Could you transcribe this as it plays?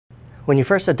When you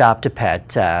first adopt a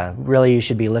pet, really you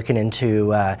should be looking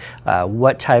into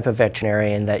what type of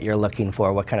veterinarian that you're looking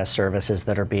for, what kind of services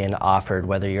that are being offered,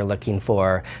 whether you're looking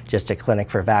for just a clinic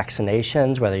for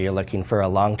vaccinations, whether you're looking for a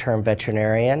long-term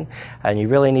veterinarian, and you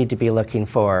really need to be looking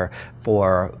for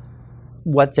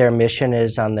what their mission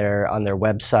is on their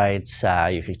websites.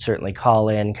 You could certainly call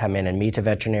in, come in and meet a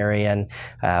veterinarian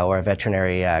or a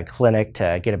veterinary clinic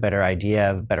to get a better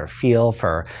idea, a better feel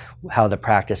for how the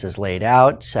practice is laid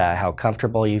out, how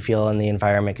comfortable you feel in the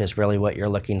environment, because really what you're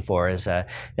looking for is an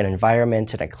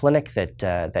environment and a clinic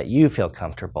that you feel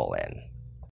comfortable in.